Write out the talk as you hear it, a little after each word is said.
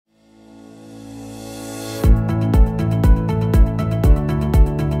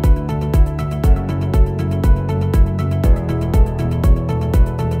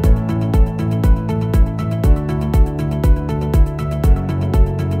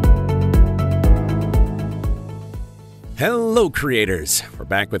Hello creators! We're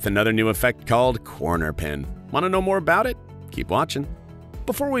back with another new effect called Corner Pin. Want to know more about it? Keep watching.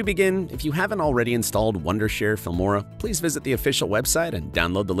 Before we begin, if you haven't already installed Wondershare Filmora, please visit the official website and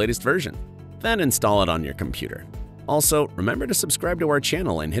download the latest version. Then install it on your computer. Also, remember to subscribe to our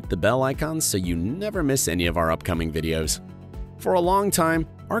channel and hit the bell icon so you never miss any of our upcoming videos. For a long time,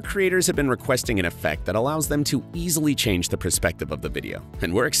 our creators have been requesting an effect that allows them to easily change the perspective of the video,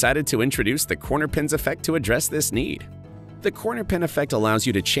 and we're excited to introduce the Corner Pins effect to address this need. The Corner Pin effect allows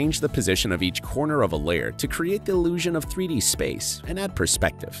you to change the position of each corner of a layer to create the illusion of 3D space and add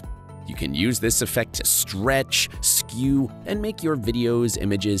perspective. You can use this effect to stretch, skew, and make your videos,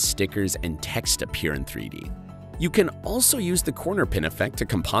 images, stickers, and text appear in 3D. You can also use the Corner Pin effect to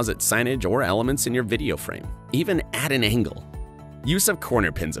composite signage or elements in your video frame, even add an angle. Use of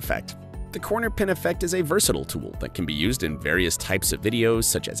Corner Pins effect. The Corner Pin effect is a versatile tool that can be used in various types of videos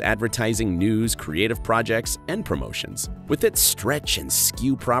such as advertising, news, creative projects, and promotions. With its stretch and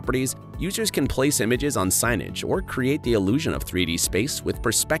skew properties, users can place images on signage or create the illusion of 3D space with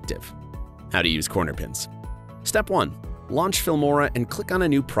perspective. How to use Corner Pins. Step 1. Launch Filmora and click on a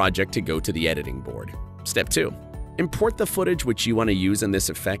new project to go to the editing board. Step 2. Import the footage which you want to use in this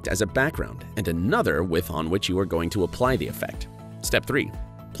effect as a background and another on which you are going to apply the effect. Step 3.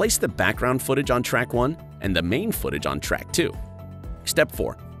 Place the background footage on track 1 and the main footage on track 2. Step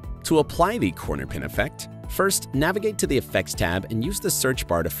 4. To apply the Corner Pin effect, first navigate to the Effects tab and use the search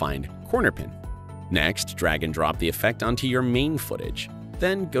bar to find Corner Pin. Next, drag and drop the effect onto your main footage.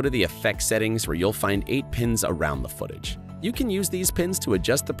 Then go to the Effect settings where you'll find 8 pins around the footage. You can use these pins to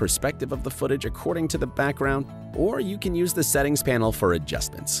adjust the perspective of the footage according to the background, or you can use the Settings panel for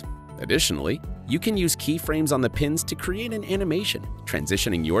adjustments. Additionally, you can use keyframes on the pins to create an animation,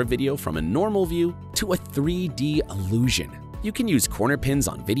 transitioning your video from a normal view to a 3D illusion. You can use corner pins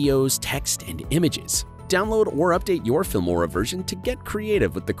on videos, text, and images. Download or update your Filmora version to get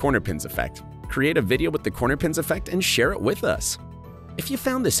creative with the Corner Pins effect. Create a video with the Corner Pins effect and share it with us. If you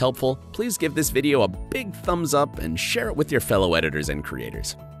found this helpful, please give this video a big thumbs up and share it with your fellow editors and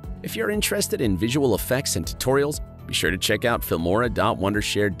creators. If you're interested in visual effects and tutorials, be sure to check out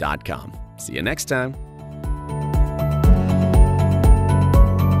filmora.wondershare.com. See you next time.